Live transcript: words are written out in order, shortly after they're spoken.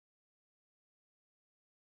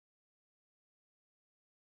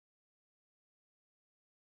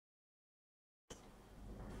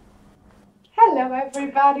Hello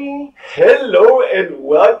everybody. Hello and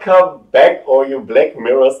welcome back, all you Black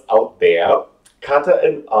Mirrors out there. Katha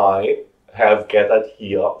and I have gathered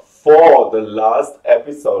here for the last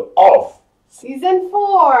episode of Season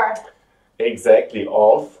 4. Exactly,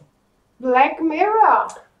 of Black Mirror.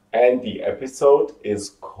 And the episode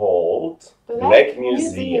is called Black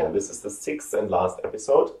Museum. This is the 6th and last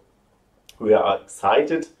episode. We are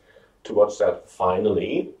excited to watch that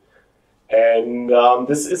finally. And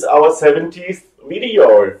this is our 70th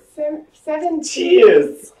video. 70.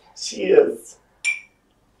 Cheers! Cheers!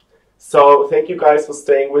 So thank you guys for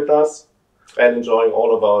staying with us and enjoying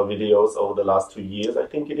all of our videos over the last 2 years, I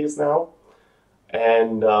think it is now.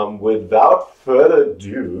 And without further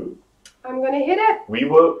ado, I'm gonna hit it. We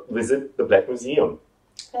will visit the Black Museum.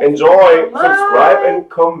 Enjoy, subscribe and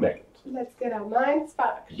comment. Let's get our minds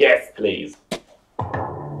sparked. Yes, please.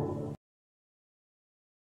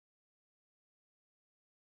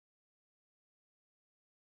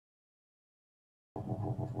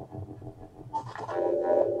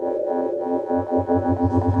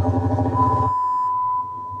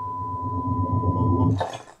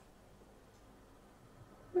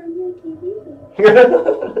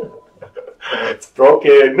 It's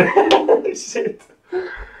broken. Shit.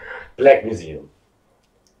 Black Museum.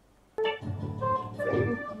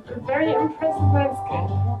 Very impressive landscape.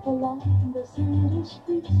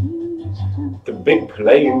 The big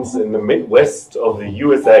plains in the Midwest of the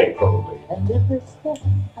USA, probably. And every step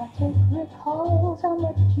I take recalls how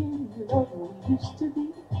much you love we used to be.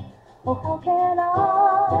 Oh, how can I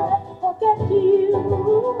forget you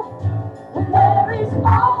when there is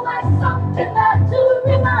always something that to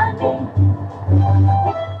remind me?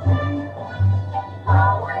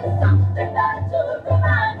 Always something that to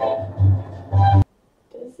remind me.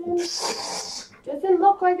 Doesn't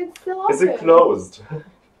look like it's still open. Is it closed?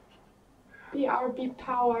 BRB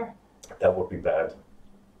power. That would be bad.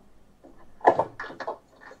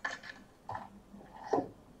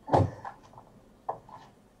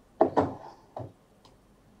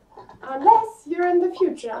 Unless you're in the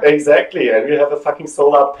future. Exactly, and we have a fucking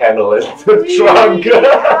solar panel in the trunk.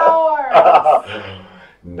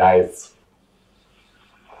 Nice.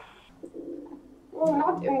 Well,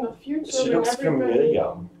 not in the future. She looks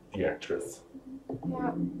familiar, the actress.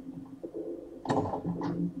 Yeah.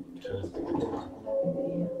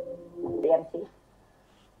 The MC.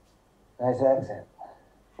 Nice accent.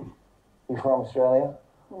 You from Australia?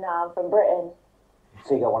 No, I'm from Britain.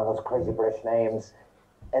 So you got one of those crazy British names,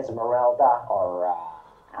 Esmeralda or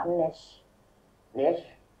I'm Nish. Nish?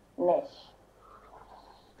 Nish.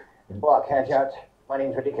 Well, I can't judge. My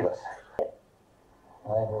name's ridiculous.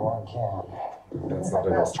 Not everyone can. That's not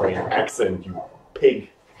an Australian accent, you pig.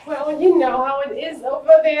 Well, you know how it is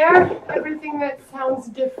over there. Everything that sounds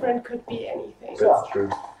different could be anything. That's true.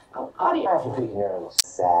 Oh, I audio. have to hear a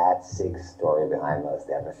sad, sick story behind most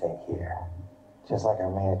everything here. Just like our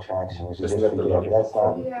main attraction, which is Isn't just that the for you. That's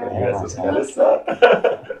not Yeah. gonna hang Yes, on it's top.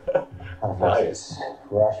 Melissa. Nice.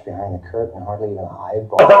 Rush behind the curtain, hardly even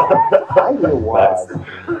eyeball. The idea was,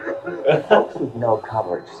 folks with no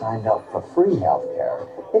coverage signed up for free health care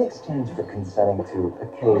in exchange for consenting to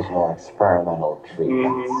occasional experimental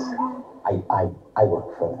treatments. I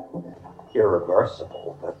work for them.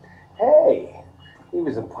 Irreversible, but hey, he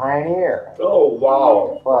was a pioneer. Oh,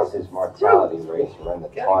 wow. Plus, his mortality rates were in the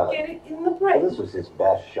Gotta toilet. get it in the Well, brain. this was his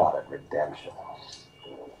best shot at redemption.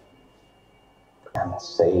 And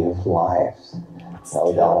saved lives.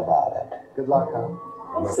 No doubt about it. Good luck, huh?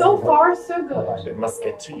 Well, so far, so good. It must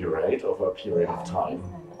get to you, right? Over a period of time.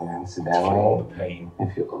 And All incidentally, the pain.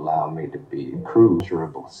 if you'll allow me to be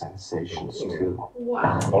crucial sensations too.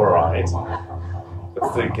 Wow. Alright.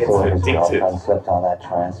 Let's get So his addicted. girlfriend flipped on that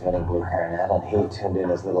transmitting blue hairnet and he tuned in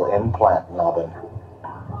his little implant nubbin.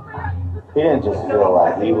 He didn't just feel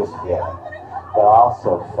like he was feeling, but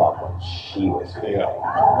also felt what she was feeling. Yeah.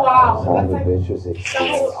 Wow. Some That's like vicious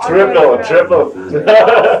experience. Triple.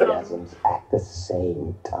 Orgasms at the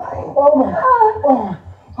same time.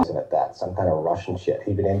 Wasn't it that? Some kind of Russian shit.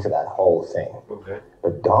 He'd been into that whole thing. Okay.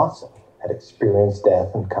 But Dawson had experienced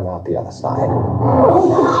death and come out the other side.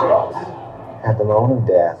 At the moment of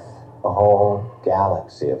death, a whole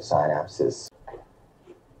galaxy of synapses.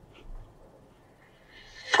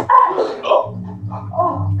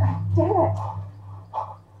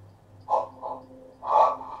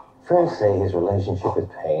 Friends say his relationship with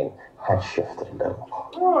pain had shifted a little.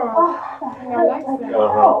 Oh, I like that.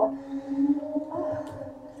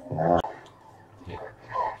 Now,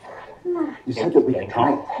 you said that we could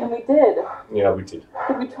try it. And we did. Yeah, we did.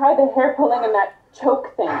 But we tried the hair pulling and that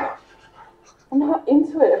choke thing. I'm not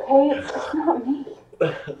into it, okay? It's just not me.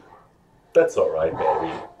 That's alright,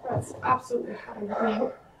 baby. That's absolutely fine with me.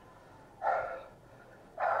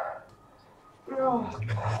 Oh.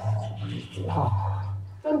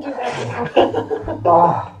 Don't do that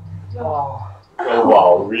now. No. Oh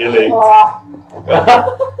wow, really?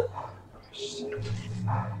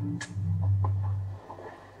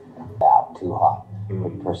 Out too hot. We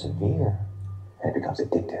persevere, and it becomes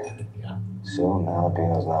addictive. Yeah. Soon,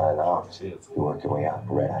 jalapeno's not enough. Cheers. You work your way up,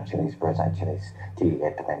 red hot chilies, bird's eye chilies, till you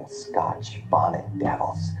get to them Scotch bonnet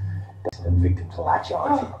devils. The victims latch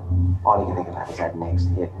on to. All you can think about is that next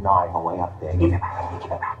hit, gnawing away up there. Give it back to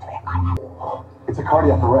me. It's a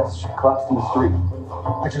cardiac arrest. She collapsed in the street.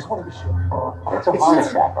 I just want to be sure. It's a heart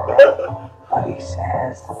attack, all right? But he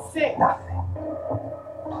says nothing.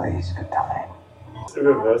 Plays good time. It's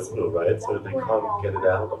irreversible, right? So they can't get it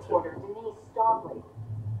out of him.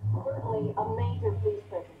 Currently a major police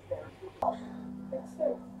presence there. Makes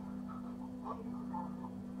sense.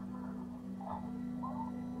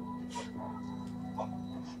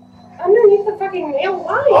 Underneath the fucking nail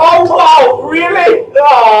line. Oh wow, really?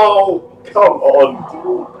 No! Come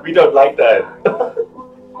on. We don't like that.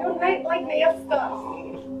 I don't like nail stuff.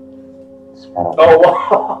 Oh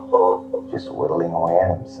wow. Just whittling away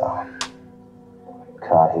at himself.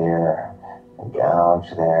 Cut here and gouge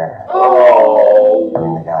there. Oh. I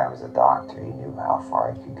mean, the guy was a doctor. He knew how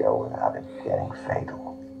far he could go without it getting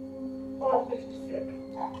fatal. Oh, this is sick.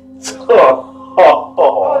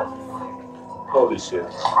 Holy shit.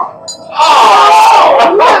 Oh!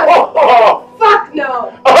 Fuck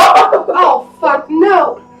no! Oh, fuck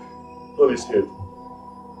no! Holy shit.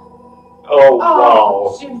 Oh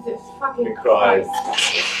wow. Jesus fucking He cries.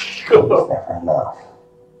 It's never enough.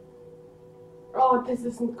 Oh, this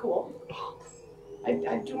isn't cool. I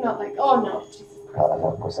do not like. Oh no, Jesus. None of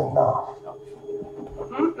it was enough.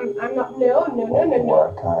 I'm not. No. He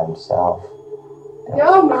worked on himself. There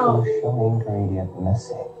No. was a crucial ingredient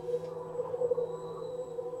missing.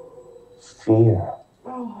 Fear.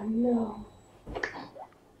 Oh no.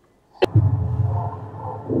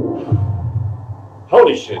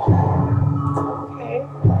 Holy shit. Okay.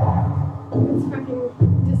 It's fucking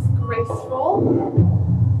disgraceful.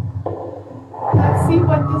 Let's see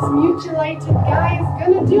what this mutilated guy is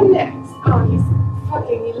gonna do next. Oh,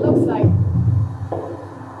 he looks like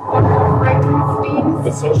Dr. Frankenstein's.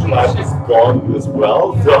 The social life is gone as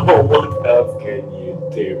well, so what else can you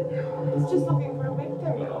do? He's just looking for a victim,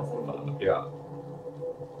 isn't he? Yeah.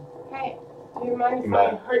 Hey, do you mind if I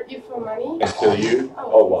hurt you for money? And kill you?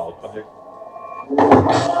 Oh wow. Okay.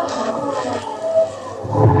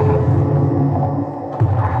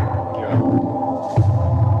 Yeah.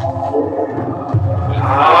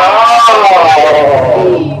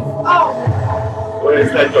 Please. Oh. Where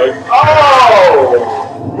is that going?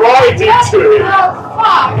 Oh! Right into it! Oh,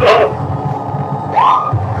 fuck!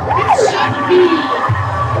 This should be...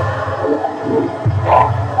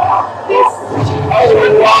 This Oh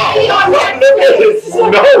wow! Look at his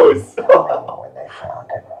nose! When they found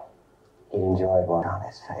him, he enjoyed one on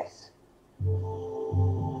his face.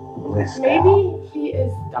 Blissed out. Maybe he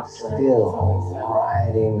is Dr. Still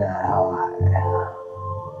riding that high.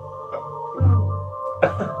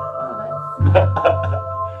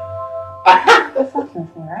 That's not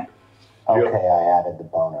something, right? Okay, I added the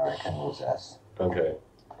boner I can resist. Okay.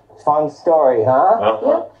 Fun story, huh?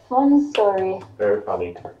 Yep, fun story. Very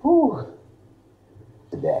funny. Whew.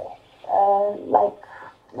 Today. Like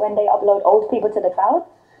when they upload old people to the cloud?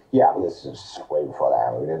 Yeah, but this is way before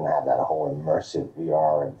that. We didn't have that whole immersive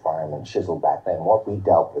VR environment chiseled back then. What we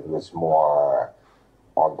dealt with was more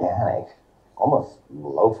organic, almost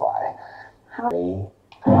lo-fi. Me.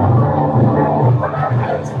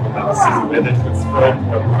 That season where they transferred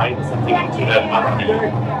her mind or something into that monkey.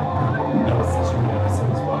 That was such a good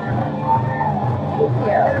episode as well.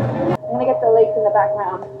 Here. I'm gonna get the lakes in the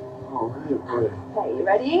background. Oh, really good. Okay, you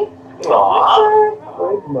ready? Aww.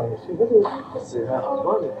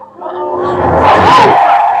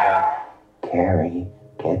 Carrie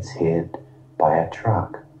gets hit by a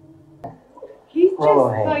truck. He's just Roll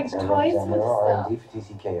like hands and toys with representative stuff. R&D for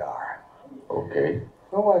TCKR. Okay.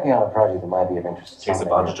 We're working on a project that might be of interest to Takes some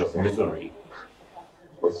advantage of investors. misery.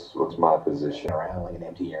 What's my position? Around like an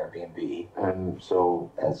empty Airbnb. And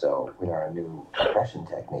so And so, with our new impression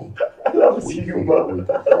technique, I love we you, figured man. we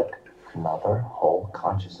could put another whole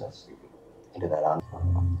consciousness into that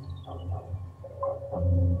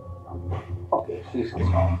Okay, she's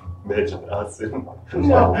home. Imagine us in,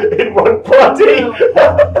 No. in one party.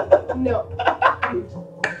 No. You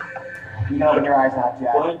can open your eyes now,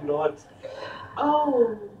 Jack. Why not?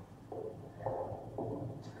 Oh.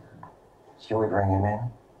 Shall we bring him in?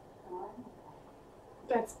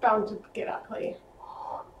 That's bound to get ugly.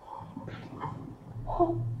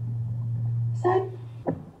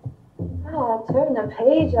 Oh, turn the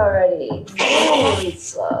page already. Very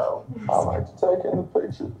slow. I like to take in the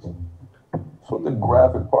pictures. That's what the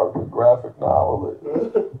graphic part of the graphic novel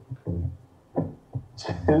is.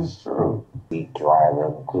 It's true. The driver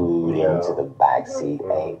glued into the backseat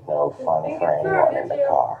ain't no fun for anyone in the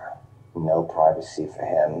car. No privacy for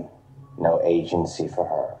him, no agency for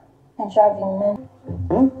her. And driving men.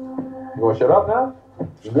 You want to shut up now?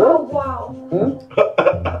 You good? Oh, wow.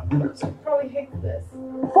 You probably hate this.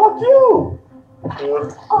 Fuck you!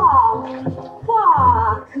 Oh,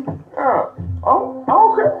 fuck. Yeah. Oh,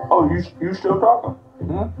 okay. Oh, you still talking?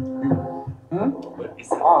 What is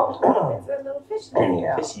it? Oh. It's a little fish.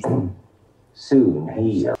 Anyhow, soon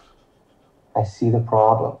I see the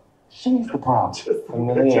problem. She's the problem.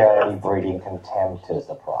 Familiarity breeding contempt is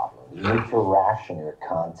the problem. You need to ration your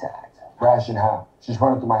contact. Ration how? She's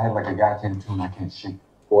running through my head like a goddamn tune I can't shake.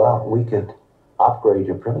 Well, we could upgrade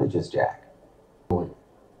your privileges, Jack.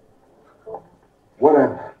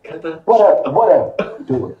 Whatever. Katha, Whatever.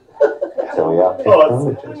 Do it. So we upgrade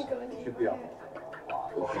Oh, privileges.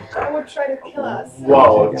 I would try to kill us.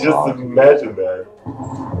 wow, just imagine that.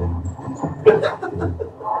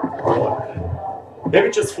 Maybe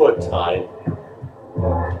just for a time.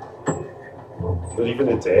 Not even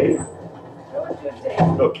a day? I would do a day.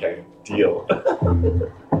 Okay, deal.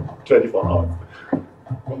 24 hours.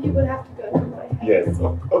 And you would have to go into my head. Yes,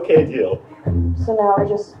 okay, deal. So now we're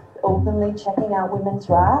just openly checking out women's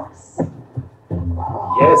racks?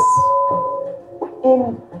 Yes.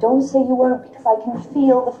 And don't say you weren't because I can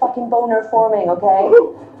feel the fucking boner forming, okay?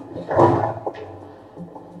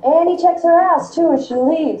 And he checks her ass too as she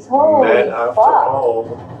leaves. Holy Man, after fuck.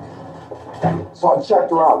 all. So I checked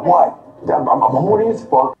her out. What? I'm horny as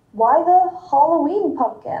fuck. Why the Halloween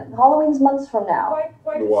pumpkin? Halloween's months from now.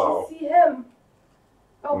 Why did Wow. she see him?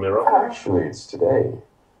 Oh, Mirror? Actually, it's today.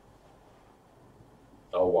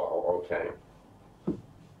 Oh, wow, okay.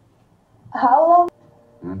 How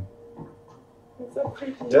long? It's so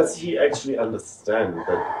creepy. Does he actually understand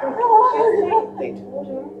that? They told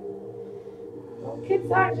him. Well,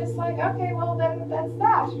 kids are just like, okay, well then that's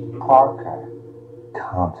that. Parker,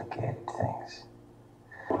 complicated things.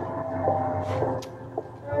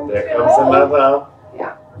 There comes another.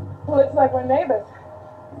 Yeah. Looks like we're neighbors.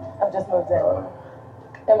 I've just moved in.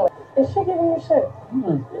 Emily, is she giving you shit?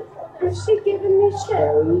 Is she giving me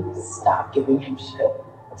shit? Stop giving him shit.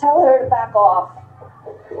 Tell her to back off.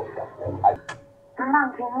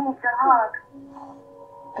 Monkey needs a hug.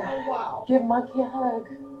 Oh, wow. Give Monkey a hug.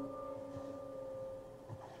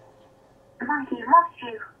 Monkey loves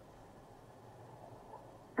you.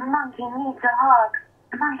 Monkey needs a hug.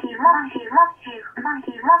 Monkey loves you.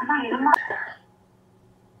 Monkey loves you.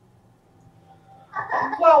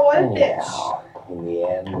 Wow, what a bitch. Anyhow, in the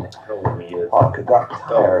end, How weird. Parker got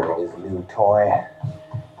tired of his new toy.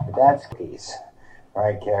 But that's peace.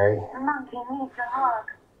 Right, Carrie? Monkey needs a hug.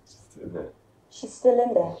 Isn't it? She's still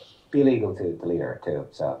in there. Be illegal to delete her, too.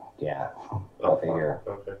 So, yeah. I'll figure.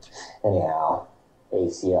 Okay. Anyhow,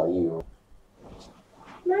 ACLU.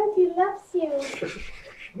 Monkey loves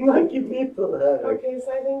you. Monkey people. Okay,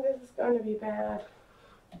 so I think this is going to be bad.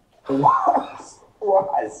 Was.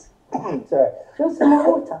 Sorry. Just some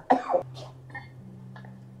more water.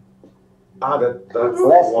 Ah, that's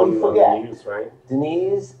Lest the we one on forget. the news, right?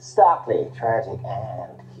 Denise Stockley, tragic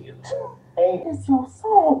and cute. Hey, It's your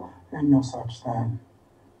soul. Ain't no such thing.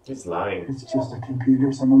 He's lying. It's just a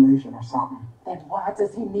computer simulation or something. Then why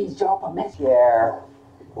does he need your permission? Pierre,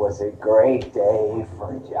 it was a great day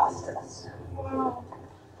for justice. Wow.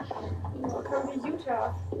 Welcome to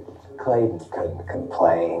Utah. Clayton couldn't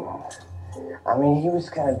complain. I mean, he was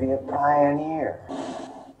going to be a pioneer.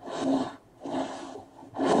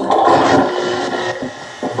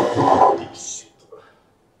 Holy shit.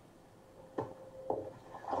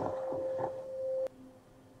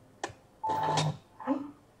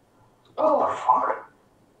 Oh,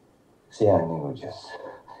 See, I knew just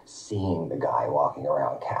seeing the guy walking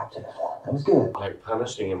around captive. That was good. Like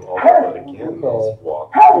punishing him all over again. Those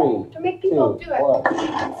walk. Three, to make people two, do it. one. I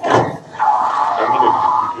mean,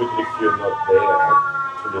 it's good if you're not there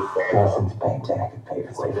to live forever. Lessons paint I could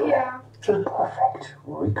pay for later. Yeah. Perfect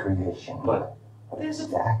recreation. But This is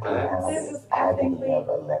Exactly how this the is agony ethically of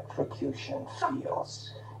electrocution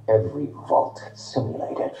feels. Every vault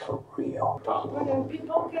simulated for real. and then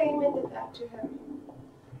people came and did that to him.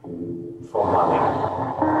 for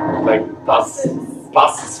money. Like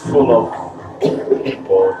buses full of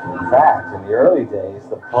people. In fact, in the early days,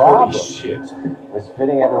 the Holy problem shit. was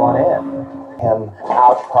fitting everyone in.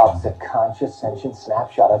 Out pops a conscious sentient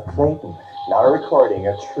snapshot of Clayton. Not a recording,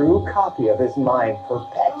 a true copy of his mind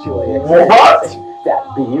perpetually What? existing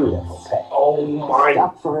that beautiful face. Oh my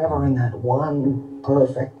Stuck forever in that one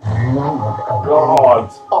perfect moment.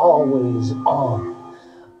 God. Always on.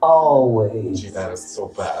 Always. Gee, that is so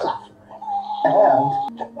bad.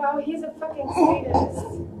 And Wow, he's a fucking sadist.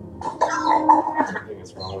 Something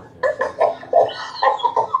is wrong with him.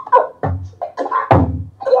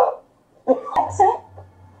 Accent?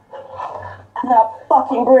 Not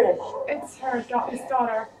fucking British. It's his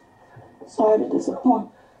daughter. Sorry to disappoint.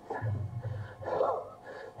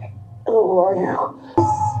 Who are you?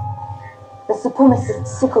 The supremacist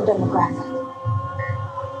sickle demographic.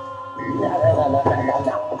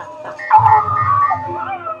 No.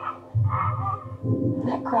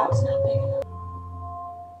 That crowd's not big enough.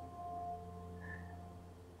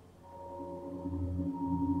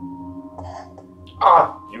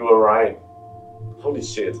 Ah, you were right. Holy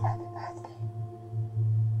shit.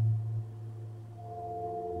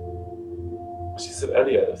 She said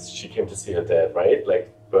earlier she came to see her dad, right?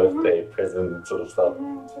 Like birthday present sort of stuff.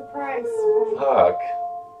 Surprise. Fuck.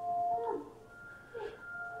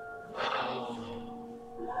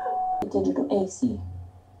 Digital AC.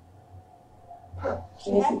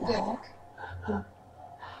 Easy to hack.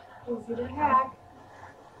 Easy to hack.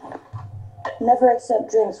 Never accept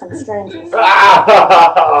drinks from strangers.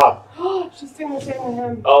 She's doing the same with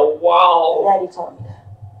him. Oh wow. Daddy told me that.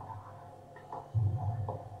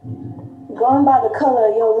 Going by the color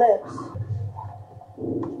of your lips.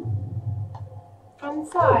 Fun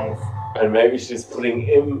size. And maybe she's putting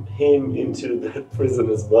him into the prison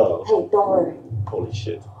as well. Hey, don't worry. Holy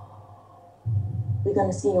shit. We're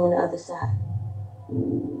gonna see you on the other side.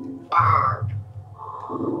 Fuck.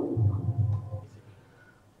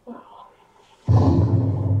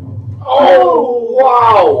 Oh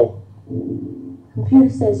wow. Computer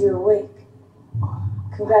says you're awake.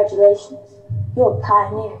 Congratulations. You're a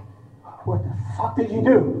pioneer. what the fuck did you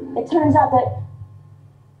do? It turns out that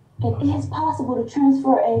it is possible to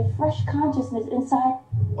transfer a fresh consciousness inside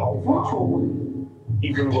Oh a virtual wow. one.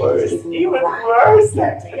 Even worse. Even worse.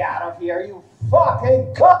 Get me out of here, you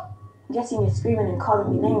fucking cunt! I'm guessing you're screaming and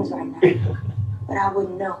calling me names right now. But I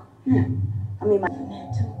wouldn't know. I mean, my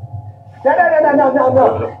man too.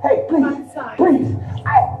 No. Hey, please, Fun size. please.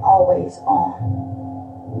 Always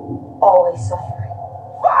on. Always suffering.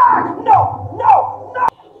 Fuck! No!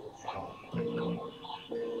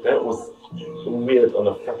 That was weird on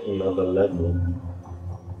a fucking another level.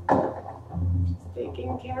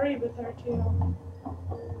 Taking Carrie with her too.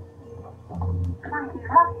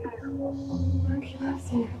 Monkey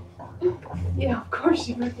loves you. Yeah, of course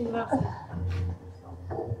she fucking loves you.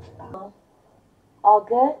 All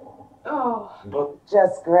good? Oh, But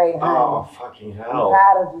Just great, honey. oh fucking hell.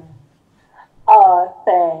 Proud of you.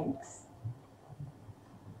 Thanks.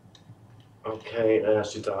 Okay,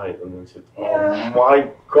 she died and then she Yeah. oh my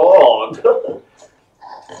god.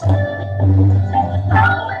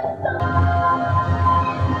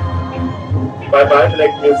 Bye bye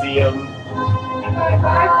Black Museum.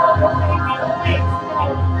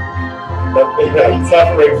 bye-bye, I'm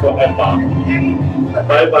suffering forever.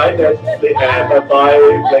 Bye bye Netflix. Bye bye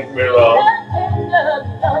Black Mirror.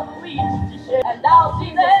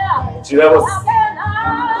 Gee, that was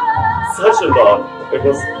such a lot. It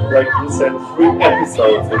was like you said 3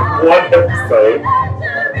 episodes in 1 episode.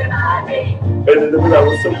 And in the middle I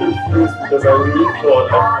was so confused because I really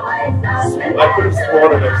thought I could have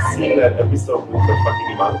sworn that I've seen that episode with the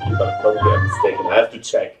fucking monkey, but probably I'm mistaken. I have to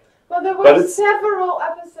check. Well, there But were it's- several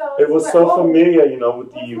episodes. It was where- so familiar, you know,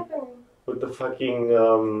 what's happening? with the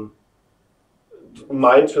fucking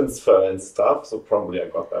mind transfer and stuff. So probably I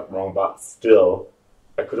got that wrong, but still,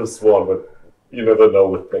 I could have sworn. But you never know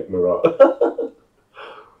with Black Mirror.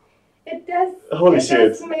 It does. Holy it shit.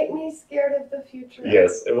 does make me scared of the future.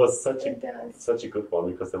 Yes, it was such It does. a good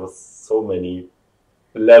one because there was so many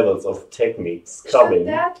levels of techniques coming. Should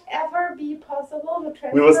that ever be possible to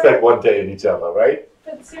transfer? We will spend one day in each other, right?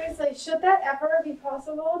 But seriously, should that ever be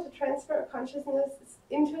possible to transfer a consciousness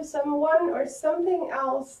into someone or something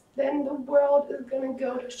else? Then the world is gonna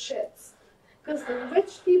go to shits because the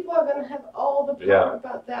rich people are gonna have all the power Yeah.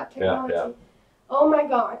 about that Yeah, technology. yeah. Oh my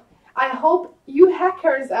god! I hope you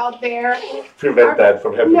hackers out there. Prevent that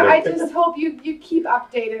from happening. No, I just hope you keep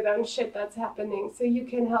updated on shit that's happening so you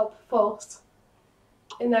can help folks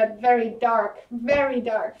in that very dark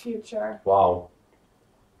future. Wow.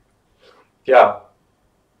 Yeah.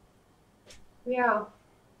 Yeah.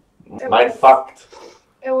 Mind fucked.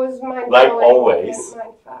 It was mind Like blowing. always.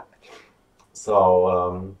 Mind fucked.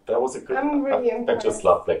 So that was a good. I'm really I impressed. just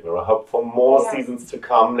love Black Mirror. I hope for more Yeah. seasons to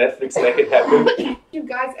come. Netflix make it happen. You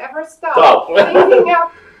guys ever stop Stop. cleaning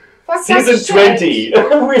up Fuck Season that shit.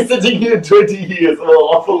 20. We're sitting here in 20 years. Oh,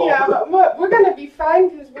 awful. Yeah, but we're gonna be fine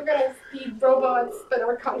because we're gonna be robots, but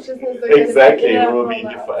our consciousness are Exactly, gonna be we'll be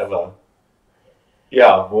here forever.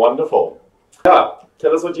 Yeah, wonderful. Yeah,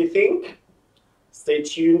 tell us what you think. Stay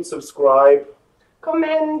tuned, subscribe,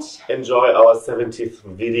 comment, enjoy our 70th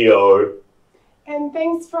video. And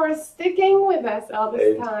thanks for sticking with us all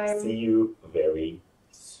this time. See you very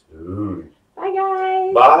soon. Bye,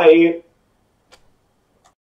 guys. Bye.